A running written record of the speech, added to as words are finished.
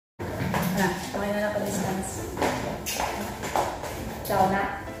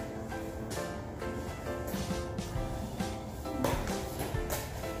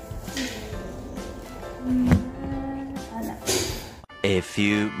A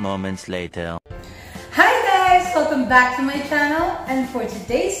few moments later. Hi guys! Welcome back to my channel, and for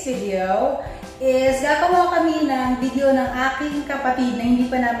today's video is gagawa kami ng video ng aking kapatid na hindi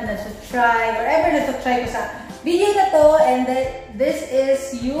pa namin na-try or ever na-try ko sa video na to, and this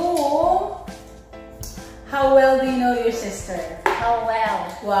is yung How well do you know your sister? How well?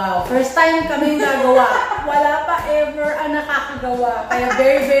 Wow! First time kami gagawa. Wala pa ever ang nakakagawa. Kaya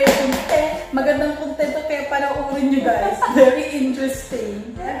very content. Magandang content to, kaya panoorin nyo guys. Very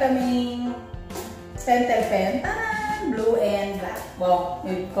interesting. Meron kaming pentel pen. Blue and black. Wow,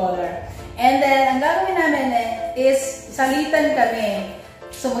 may color. And then, ang gagawin namin is salitan kami.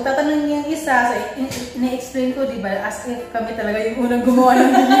 So, magtatanong niyang isa. So, ina-explain ko, diba? As if kami talaga yung unang gumawa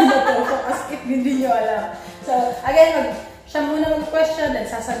ng video na to. So, as if hindi nyo alam. So, again, siya muna mag-question, then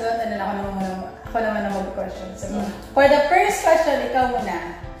sasagot, and then ako naman na mag-question. So, for the first question, ikaw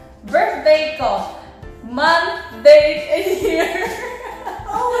muna. Birthday ko. Month, date, and year.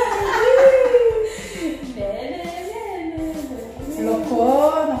 Oh my God! Loko,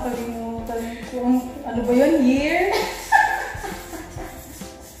 nakalimutan ko. Ano ba yun? Year?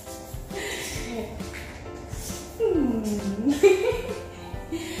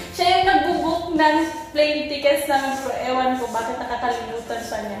 Siya yung nagbubook ng plane tickets namin, pero ewan ko bakit nakakalimutan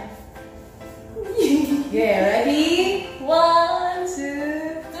siya niya. Yeah, ready? 1,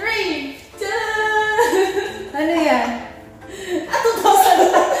 2, 3, 2! Ano yan?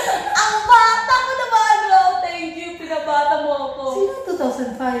 2000! Ang bata ko naman! Wow, thank you! Pinabata mo ako. Sino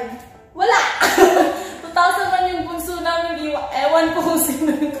 2005? Wala! 2001 yung bunso namin. Ewan ko kung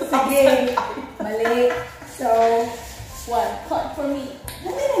sino yung 2005. Sige, mali. So, 1 point for me.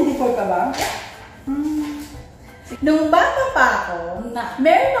 1994 ka ba? Nung bata pa ako,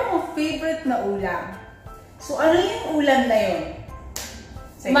 meron akong favorite na ulam. So, ano yung ulam na yun?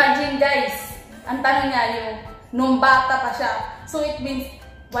 Sige. Imagine guys, ang tanong niya yung nung bata pa siya. So, it means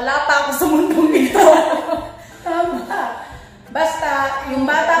wala pa ako sa mundong ito. Tama. Basta, yung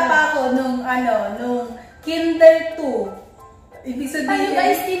bata pa ako nung Kinder 2. Ibig sabihin, tayo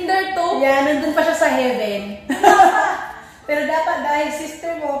guys, Kinder 2? Yeah, nandun pa siya sa heaven. Pero dapat, dahil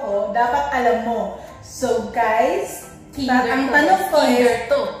sister mo ko, dapat alam mo. So guys, ang tanong ko is,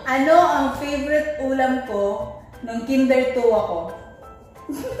 ano ang favorite ulam ko nung Kinder 2 ako?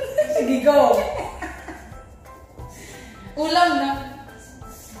 Sige, go! Ulam na.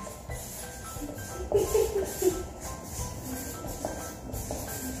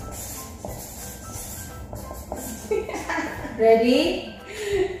 Ready?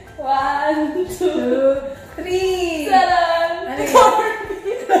 1, 2, 3. Salam! Ano yun?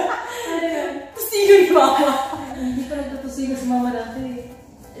 Ano yun? Tusigo ni Mama. Hindi pa nagtutusigo si Mama dati.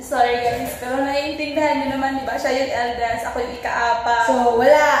 Sorry guys, pero naiintindihan niyo naman, di ba? Siya yung eldest, ako yung ika-apa. So,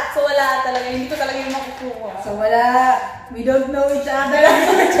 wala. So, wala talaga. Hindi ko talaga yung makukuha. So, wala. We don't know each other.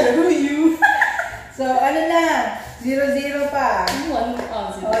 Who you? So, ano na? 0-0 pa. 1, Oh,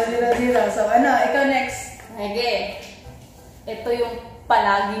 0-0. So, ano? Ikaw next. Okay. Ito yung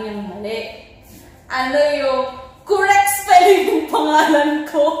palagi niyang mali. Ano yung correct spelling ng pangalan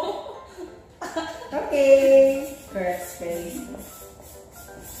ko? Okay. Correct spelling.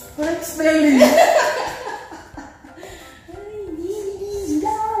 Correct spelling.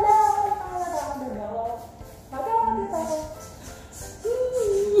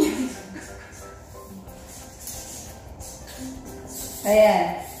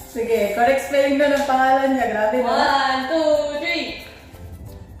 Ayan. Sige, correct spelling na ng pangalan niya. Grabe na. 1, 2,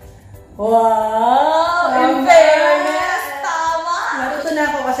 3. Wow! In fairness, tama! Natuto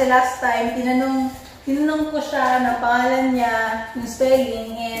na ako kasi last time, tinanong ko siya ng pangalan niya, yung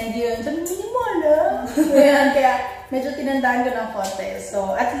spelling, and yun, sabi, hindi mo alam. Kaya medyo tinandaan ko ng konti.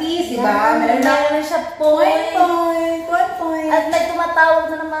 So, at least, diba? Meron na siya point. At may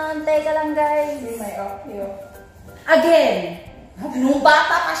tumatawag na naman. Teka lang guys. May off. Again! Nung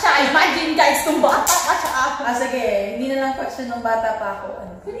bata pa siya. Imagine guys, nung bata pa siya. Sige. Hindi na lang question nung bata pa ako.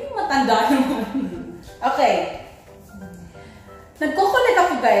 Hindi yung matanda naman. Okay. Nagkukulit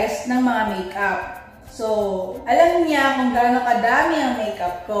ako guys ng mga makeup. So, alam niya kung gaano kadami ang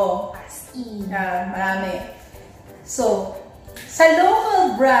makeup ko. As in. Marami. So, sa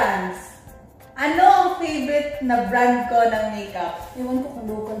local brands, ano ang favorite na brand ko ng makeup? Ewan ko kung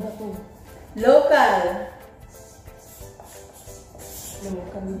local ba to. Local.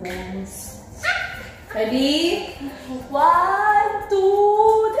 Local brands. Ready? 1, 2,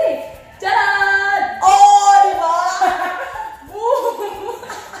 3. Tcharan! Oh, diba? Boom!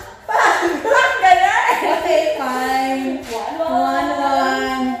 Ganyan! Okay, fine.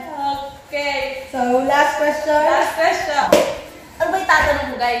 1-1. Okay. So, last question. Last question. Ano ba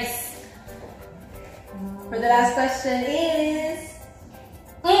itatanong ko, guys? For the last question is,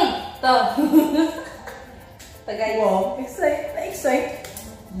 Oh. Tagay. Wow, excite.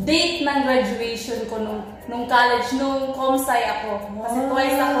 Date ng graduation ko nung college, nung comsci ako. Kasi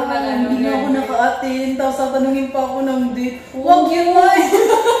twice ako Hindi na ako naka-attend, tapos tatanungin pa ako ng date. Huwag yun na eh.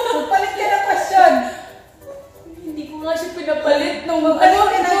 Magpalit ka ng question. Hindi ko nga siya pinapalit nung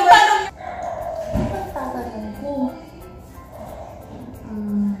tatanong ko.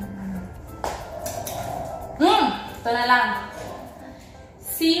 Ito na lang.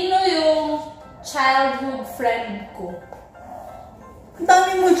 Sino yung childhood friend ko? Ang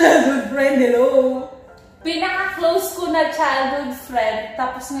dami mo childhood friend, hello. Pinaka-close ko na childhood friend.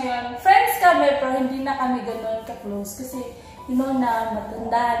 Tapos ngayon, friends kami, pero hindi na kami ganun ka-close. Kasi, you know na,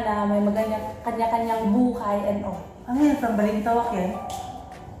 matanda na, may kanya-kanyang buhay and all. Ano yan? From Balintawak yan?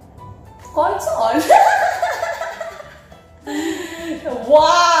 Console!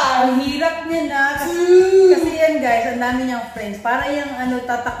 Wow! Ang hirap niya na. Kasi yan guys, ang dami niyang friends. Para yung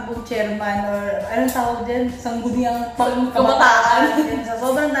tatakbong chairman or anong tawag dyan? Sangguniang Kabataan. Sa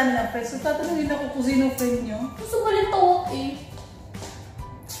sobrang dami ng friends. So tatanungin ako kung sino friend niyo. Gusto ko rin tawag eh.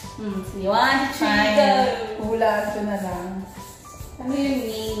 Sige, 1, 2, 3, go! Hulaan ko na lang. Ano yung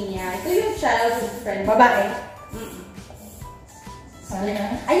name niya? Ito yung childhood friend. Babae?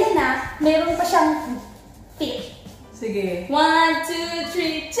 Ayan na, meron pa siyang tip. Sige. 1, 2,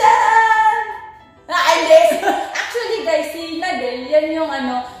 3, Chan! Hindi! Actually guys, si Nadel, yan yung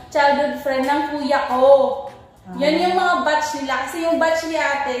childhood friend ng kuya ko. Yan yung mga batch nila. Kasi yung batch ni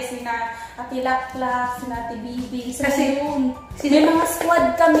ate, sina Ate Laklak, sina Ate Bibi, kasi yun. May mga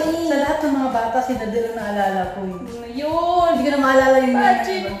squad kami. Sa lahat ng mga bata, si Nadel ang naalala ko yun. Yun. Hindi ko na maalala yung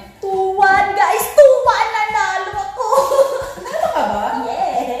Imagine, 2-1 guys! 2-1 nanalo ako! Ano ka ba?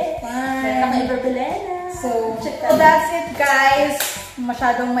 Yeah! Meron ako Iberbelena. So that's it guys.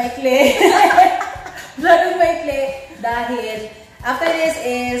 Masyadong maikli. Dahil after this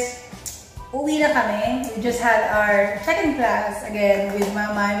is uwi na kami. We just had our second class again with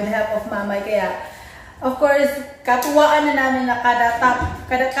Mamai, with the help of Mamai. Kaya of course, katuwaan na namin na kada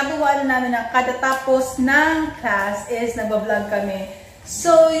tapos ng class is nagba-vlog kami.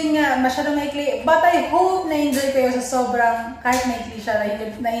 So, yun nga, masyadong maikli. But I hope na-enjoy kayo sa sobrang, kahit maikli siya,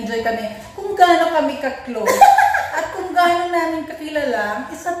 na-enjoy kami kung gaano kami ka-close. At kung gaano namin kakilala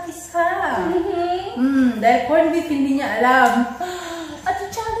isa't isa. Dahil corned beef hindi niya alam. At yung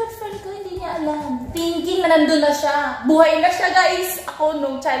childhood friend ko, hindi niya alam. Thinking na nandun na siya. Buhay na siya, guys. Ako,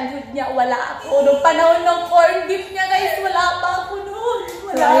 nung childhood niya, wala ako. Nung panahon ng corned beef niya, guys, wala pa ako noon.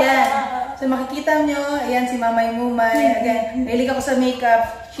 So, ayan. So, makikita nyo, ayan si Mamay Mumay. Again, mahilig ako sa makeup.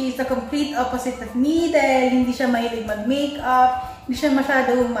 She's the complete opposite of me dahil hindi siya mahilig mag-makeup. Hindi siya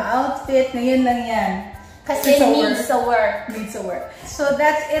masyado ma-outfit. Ngayon lang yan. Kasi needs a work. Needs a work. So,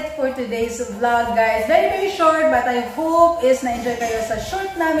 that's it for today's vlog, guys. Very, very short, but I hope is na-enjoy kayo sa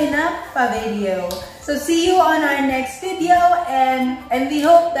short namin na pa-video. So, see you on our next video, and we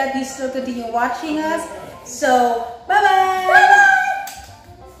hope that you still continue watching us. So, bye-bye!